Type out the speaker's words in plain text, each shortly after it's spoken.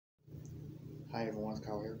Hi everyone, it's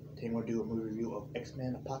Kyle here. Today I'm going to do a movie review of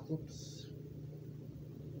X-Men Apocalypse.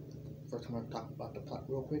 First I'm going to talk about the plot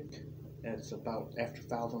real quick. And it's about after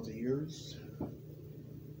thousands of years,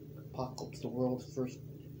 Apocalypse, the world's first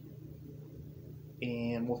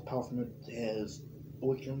and most powerful mutant, has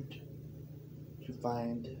awakened to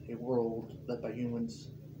find a world led by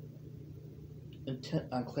humans intent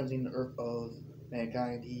on cleansing the earth of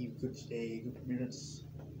mankind. He recruits a group of mutants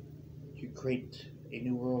to create a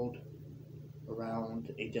new world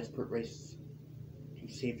around a desperate race to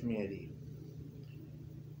save humanity.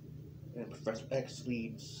 And Professor X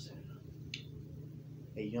leads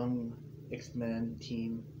a young X-Men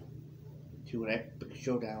team to an epic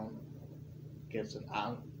showdown against an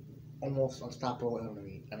almost unstoppable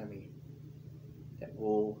enemy that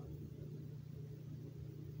will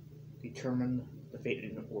determine the fate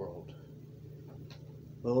of the world.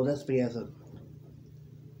 Well, this video has an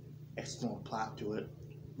excellent plot to it.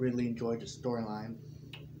 Really enjoyed the storyline.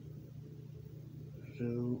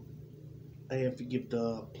 So I have to give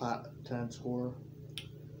the plot a 10 score.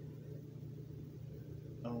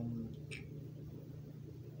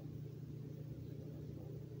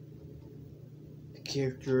 The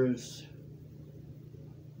characters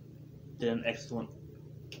did an excellent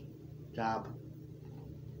job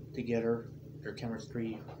together. Their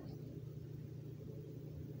chemistry.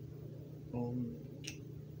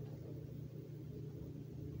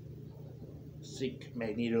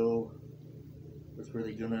 Magneto was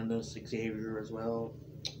really good in this. Xavier as well.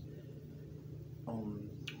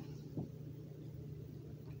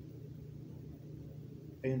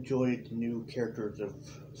 I enjoyed the new characters of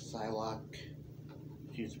Psylocke.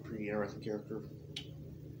 She's a pretty interesting character.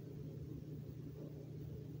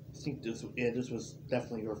 I think this was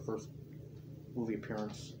definitely her first movie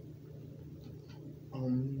appearance.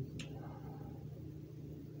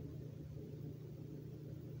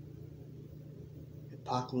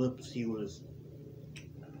 Apocalypse, he was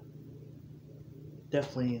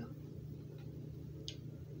definitely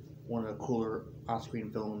one of the cooler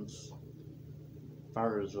on-screen villains as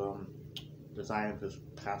far as design of his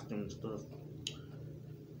costume and stuff.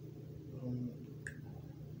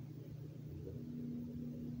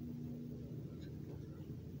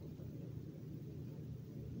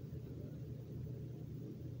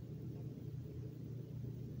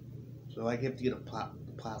 So I have to get a plot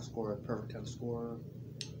score, a perfect 10 score.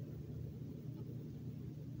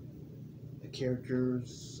 The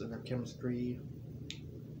characters and their chemistry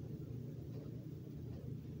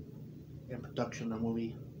and production of the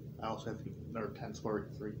movie, I also have to give another 10 score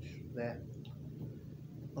for each of that.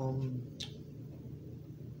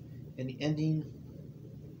 In the ending,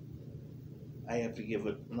 I have to give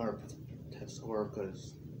it another 10 score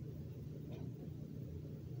because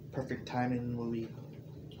perfect timing in the movie.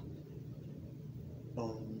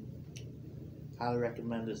 Highly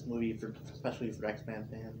recommend this movie, especially for the X-Men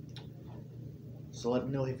fan. So let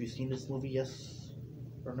me know if you've seen this movie, yes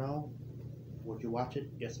or no. Would you watch it,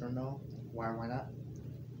 yes or no? Why or why not?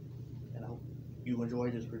 And I hope you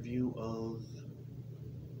enjoyed this review of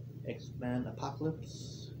X-Men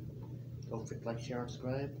Apocalypse. Don't forget to like, share, and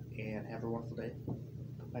subscribe, and have a wonderful day.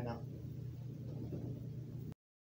 Bye now.